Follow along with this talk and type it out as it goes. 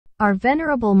Our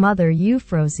Venerable Mother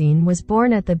Euphrosyne was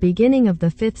born at the beginning of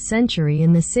the 5th century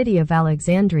in the city of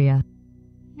Alexandria.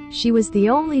 She was the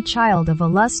only child of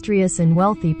illustrious and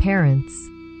wealthy parents.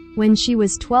 When she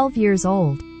was 12 years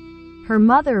old, her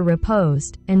mother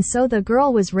reposed, and so the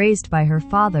girl was raised by her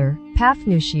father,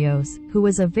 Paphnutios, who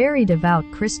was a very devout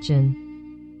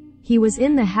Christian. He was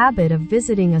in the habit of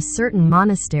visiting a certain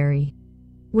monastery,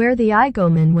 where the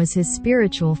Igoman was his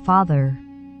spiritual father.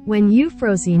 When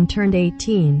Euphrosyne turned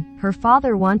 18, her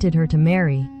father wanted her to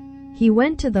marry. He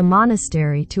went to the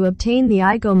monastery to obtain the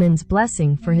Igoman's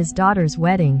blessing for his daughter's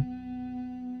wedding.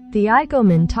 The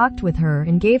Igoman talked with her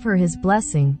and gave her his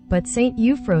blessing, but St.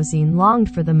 Euphrosyne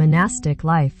longed for the monastic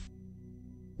life.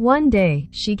 One day,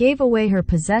 she gave away her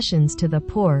possessions to the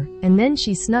poor, and then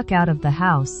she snuck out of the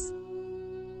house.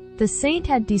 The saint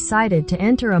had decided to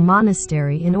enter a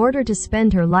monastery in order to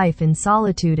spend her life in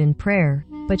solitude and prayer,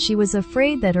 but she was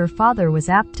afraid that her father was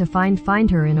apt to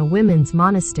find her in a women's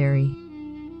monastery.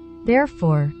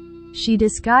 Therefore, she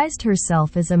disguised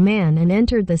herself as a man and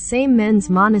entered the same men's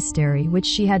monastery which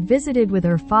she had visited with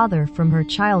her father from her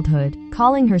childhood,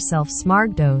 calling herself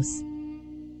Smaragdos.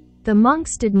 The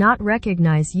monks did not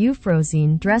recognize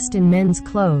Euphrosyne dressed in men's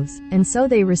clothes, and so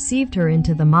they received her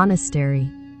into the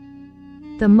monastery.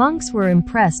 The monks were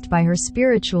impressed by her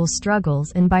spiritual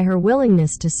struggles and by her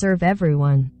willingness to serve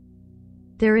everyone.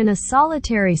 There in a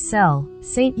solitary cell,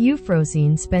 St.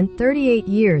 Euphrosyne spent 38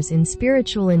 years in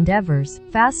spiritual endeavors,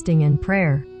 fasting and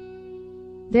prayer,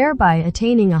 thereby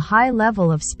attaining a high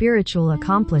level of spiritual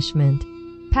accomplishment.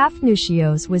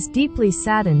 Paphnutios was deeply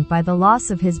saddened by the loss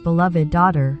of his beloved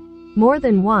daughter. More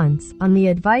than once, on the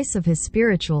advice of his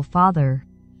spiritual father,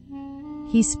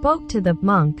 he spoke to the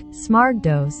monk,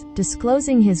 Smaragdos,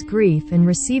 disclosing his grief and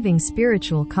receiving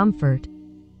spiritual comfort.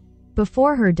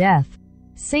 Before her death,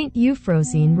 St.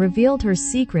 Euphrosyne revealed her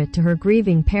secret to her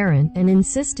grieving parent and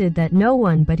insisted that no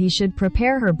one but he should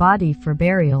prepare her body for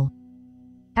burial.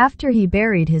 After he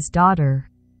buried his daughter,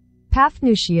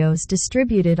 Paphnutios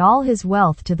distributed all his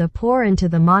wealth to the poor and to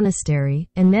the monastery,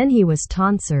 and then he was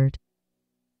tonsured.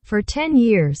 For 10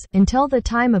 years, until the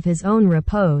time of his own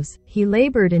repose, he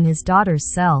labored in his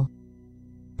daughter's cell.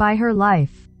 By her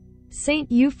life,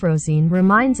 St. Euphrosyne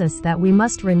reminds us that we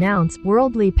must renounce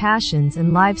worldly passions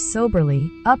and live soberly,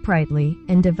 uprightly,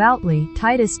 and devoutly.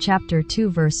 Titus chapter 2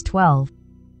 verse 12.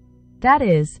 That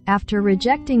is, after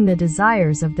rejecting the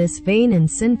desires of this vain and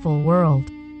sinful world,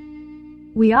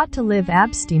 we ought to live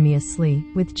abstemiously,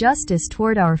 with justice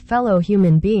toward our fellow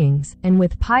human beings, and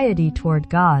with piety toward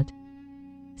God.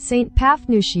 St.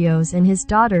 Paphnutios and his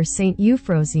daughter St.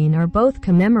 Euphrosyne are both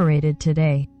commemorated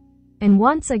today, and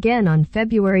once again on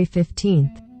February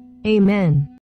 15th. Amen.